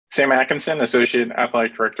Sam Atkinson, Associate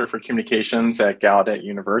Athletic Director for Communications at Gallaudet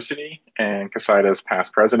University and CoSIDA's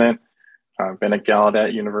past president. I've been at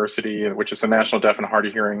Gallaudet University, which is a national deaf and hard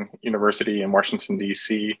of hearing university in Washington,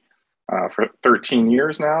 D.C., for 13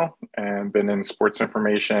 years now, and been in sports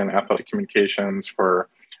information, athletic communications for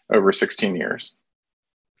over 16 years.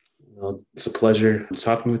 Well, it's a pleasure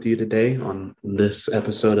talking with you today on this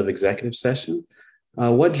episode of Executive Session.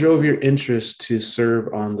 What drove your interest to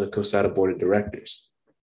serve on the CoSIDA Board of Directors?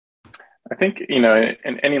 I think, in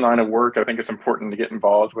any line of work, I think it's important to get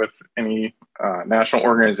involved with any national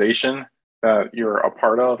organization that you're a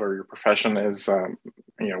part of or your profession is,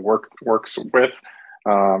 works with.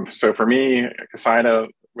 So for me, CoSIDA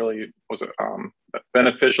really was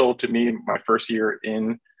beneficial to me my first year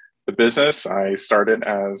in the business. I started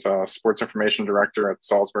as a sports information director at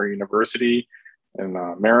Salisbury University in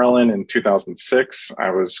Maryland in 2006.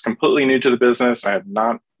 I was completely new to the business. I had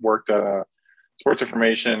not worked at a sports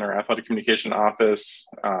information or athletic communication office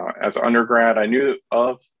as an undergrad. I knew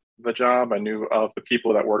of the job. I knew of the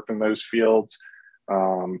people that worked in those fields.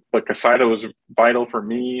 But CoSIDA was vital for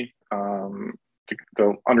me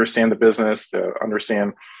to understand the business, to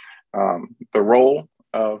understand the role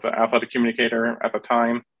of the athletic communicator at the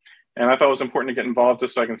time. And I thought it was important to get involved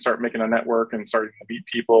just so I can start making a network and starting to meet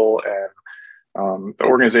people. And the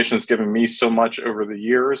organization has given me so much over the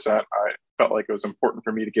years that I felt like it was important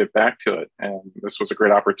for me to give back to it. And this was a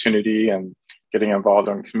great opportunity, and getting involved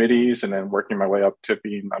on committees and then working my way up to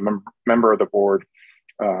being a member of the board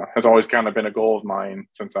has always kind of been a goal of mine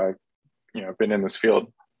since I've been in this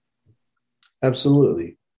field.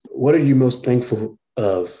 Absolutely. What are you most thankful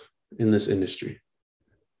of in this industry?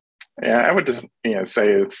 Yeah, I would just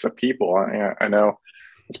say it's the people. I know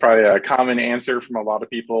it's probably a common answer from a lot of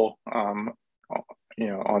people, on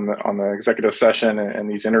the executive session and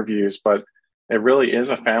these interviews, but it really is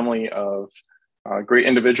a family of great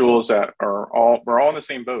individuals that we're all in the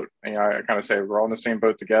same boat. I kind of say we're all in the same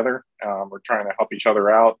boat together. We're trying to help each other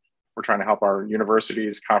out. We're trying to help our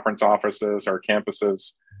universities, conference offices, our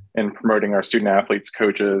campuses in promoting our student athletes,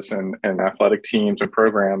 coaches, and athletic teams and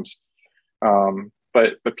programs.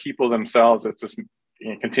 But the people themselves, it's just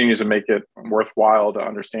continues to make it worthwhile to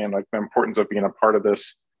understand the importance of being a part of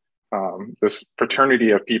this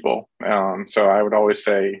fraternity of people. So I would always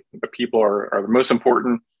say the people are the most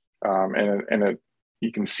important, and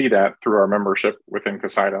you can see that through our membership within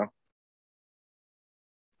CoSIDA.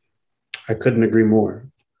 I couldn't agree more.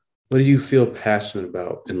 What do you feel passionate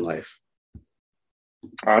about in life?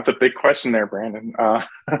 That's a big question there, Brandon.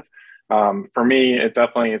 For me, it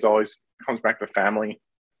definitely always comes back to family.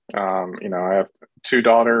 I have two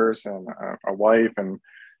daughters and a wife, and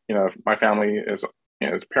my family is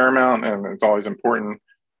paramount, and it's always important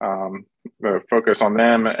to focus on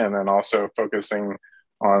them, and then also focusing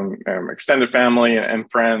on extended family and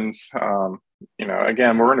friends.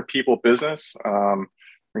 Again, we're in a people business.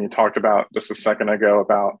 When you talked about just a second ago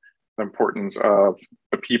about the importance of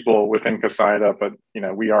the people within CoSIDA, but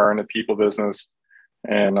we are in a people business,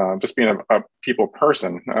 and just being a people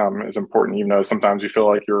person is important. Even though sometimes you feel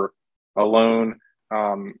like you're alone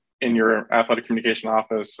in your athletic communication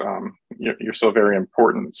office, you're still very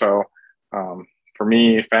important. So for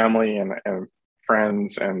me, family and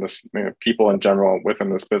friends and this people in general within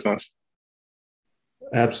this business.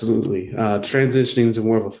 Absolutely. Transitioning to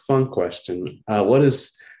more of a fun question. What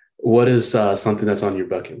is something that's on your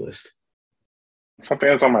bucket list? Something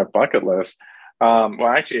that's on my bucket list. Well,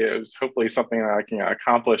 actually, it was hopefully something that I can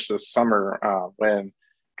accomplish this summer when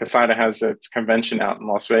CoSIDA has its convention out in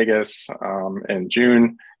Las Vegas in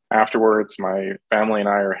June. Afterwards, my family and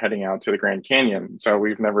I are heading out to the Grand Canyon. So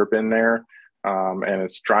we've never been there, and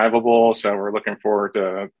it's drivable. So we're looking forward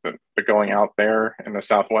to going out there in the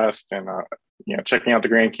Southwest and checking out the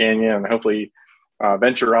Grand Canyon, and hopefully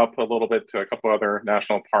venture up a little bit to a couple other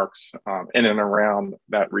national parks in and around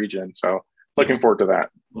that region. So looking forward to that.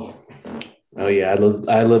 Oh yeah,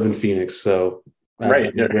 I live in Phoenix, so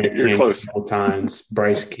right, you're close. All times,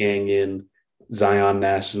 Bryce Canyon, Zion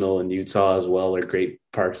National, and Utah as well are great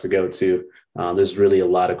parks to go to. There's really a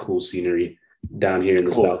lot of cool scenery down here in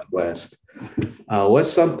the Southwest.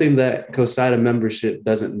 What's something that CoSIDA membership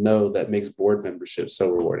doesn't know that makes board membership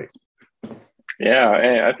so rewarding?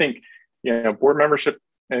 Yeah, I think board membership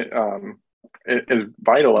is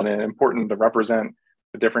vital and important to represent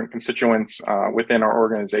the different constituents within our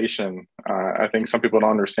organization. I think some people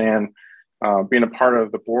don't understand being a part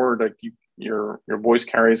of the board. Like your voice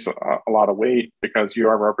carries a lot of weight because you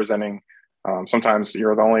are representing. Sometimes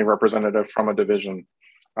you're the only representative from a division,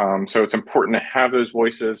 so it's important to have those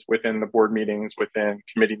voices within the board meetings, within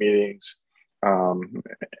committee meetings,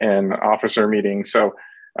 and officer meetings. So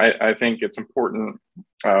I think it's important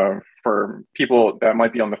for people that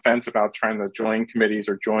might be on the fence about trying to join committees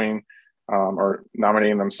or join or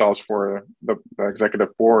nominating themselves for the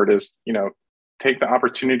executive board is, take the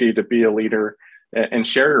opportunity to be a leader and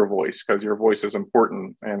share your voice, because your voice is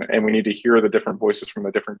important, and we need to hear the different voices from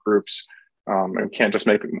the different groups, and can't just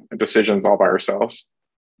make decisions all by ourselves.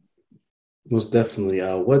 Most definitely.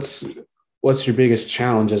 What's your biggest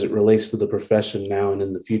challenge as it relates to the profession now and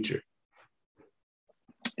in the future?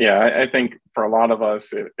 Yeah, I think for a lot of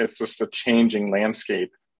us, it's just a changing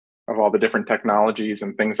landscape of all the different technologies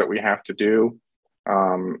and things that we have to do,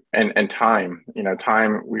 and time.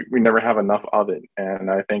 Time, we never have enough of it,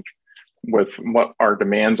 and I think with what our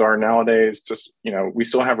demands are nowadays, just we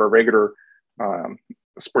still have our regular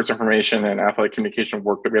sports information and athletic communication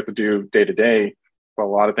work that we have to do day to day, but a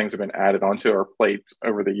lot of things have been added onto our plates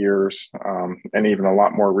over the years, and even a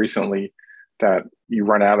lot more recently, that you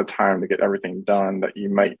run out of time to get everything done that you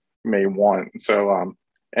may want. So,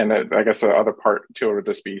 and I guess the other part too would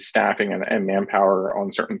just be staffing and manpower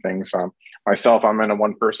on certain things. Myself, I'm in a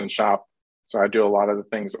one-person shop, so I do a lot of the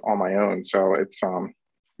things on my own. So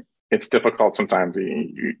it's difficult sometimes.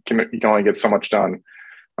 You can only get so much done.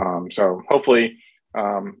 So hopefully,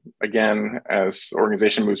 again, as the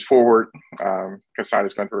organization moves forward, CoSIDA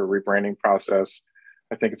is going through a rebranding process.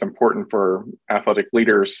 I think it's important for athletic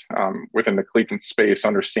leaders within the collegiate space to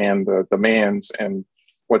understand the demands and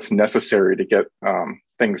what's necessary to get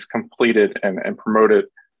things completed and promoted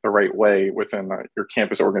the right way within your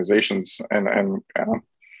campus organizations and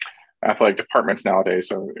athletic departments nowadays.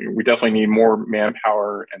 So we definitely need more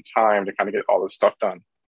manpower and time to kind of get all this stuff done.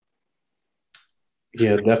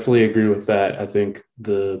 Yeah, definitely agree with that. I think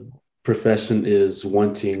the profession is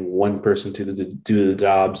wanting one person to do the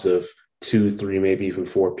jobs of 2, 3, maybe even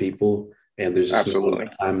 4 people. And there's just not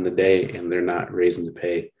enough time in the day, and they're not raising the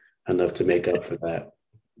pay enough to make up for that.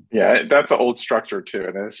 Yeah, that's an old structure too.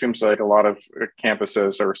 And it seems like a lot of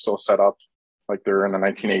campuses are still set up like they're in the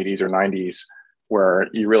 1980s or 90s, where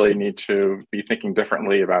you really need to be thinking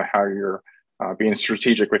differently about how you're being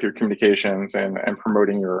strategic with your communications and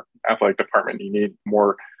promoting your athletic department. You need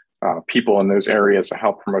more people in those areas to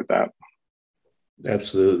help promote that.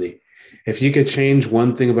 Absolutely. If you could change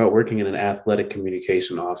one thing about working in an athletic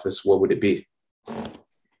communication office, what would it be?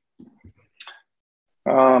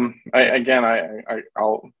 I'll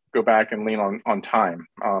go back and lean on time,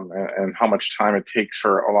 and how much time it takes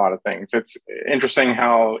for a lot of things. It's interesting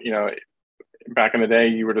how, back in the day,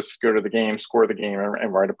 you would just go to the game, score the game,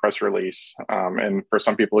 and write a press release. And for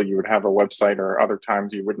some people, you would have a website, or other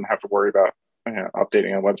times you wouldn't have to worry about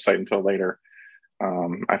updating a website until later.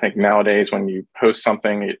 I think nowadays, when you post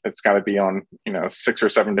something, it's got to be on 6 or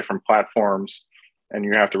 7 different platforms, and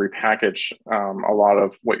you have to repackage a lot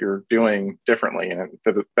of what you're doing differently, and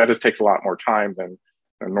that just takes a lot more time than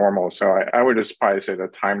normal. So I would just probably say the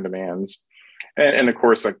time demands, and of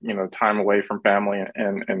course, time away from family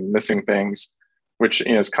and missing things, which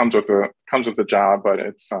comes with the job, but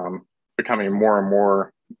it's becoming more and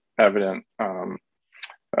more evident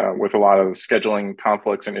with a lot of scheduling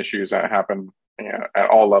conflicts and issues that happen at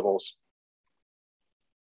all levels.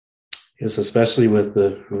 Yes, especially with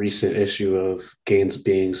the recent issue of games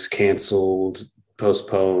being canceled,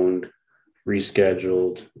 postponed,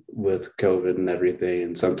 rescheduled with COVID and everything.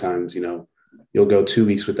 And sometimes, you'll go 2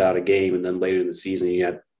 weeks without a game, and then later in the season, you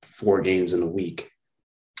have 4 games in a week.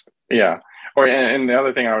 Yeah. And the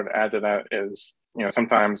other thing I would add to that is,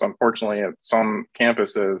 sometimes, unfortunately, at some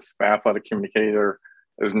campuses, the athletic communicator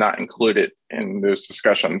is not included in those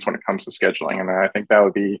discussions when it comes to scheduling. And I think that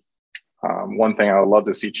would be one thing I would love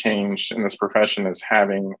to see change in this profession, is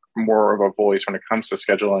having more of a voice when it comes to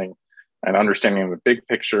scheduling and understanding the big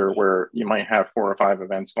picture, where you might have 4 or 5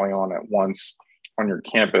 events going on at once on your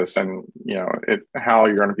campus, and how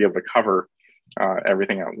you're going to be able to cover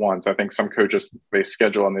everything at once. I think some coaches, they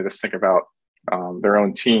schedule and they just think about their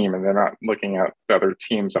own team, and they're not looking at the other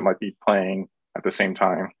teams that might be playing at the same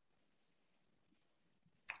time.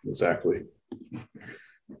 Exactly.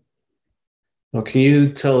 Well, can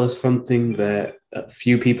you tell us something that a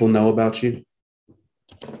few people know about you?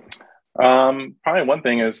 Probably one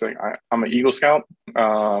thing is, like, I'm an Eagle Scout.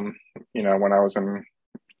 When I was in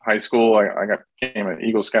high school, I became an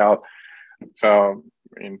Eagle Scout. So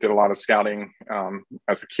and did a lot of scouting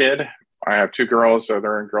as a kid. I have 2 girls, so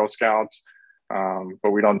they're in Girl Scouts,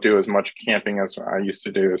 but we don't do as much camping as I used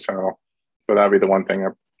to do. So that'd be the one thing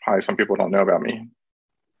that probably some people don't know about me.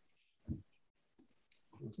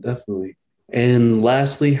 Definitely. And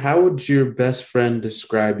lastly, how would your best friend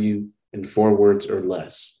describe you in 4 words or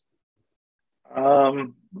less?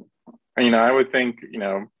 I would think,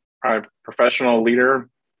 probably professional leader,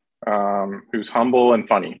 who's humble and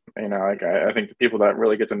funny. Like I think the people that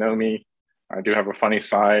really get to know me, I do have a funny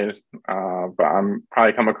side, but I'm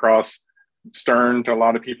probably come across stern to a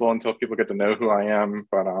lot of people until people get to know who I am.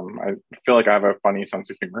 But I feel like I have a funny sense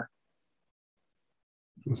of humor.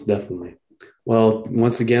 Most definitely. Well,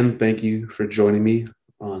 once again, thank you for joining me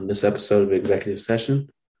on this episode of Executive Session.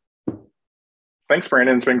 Thanks,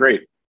 Brandon. It's been great.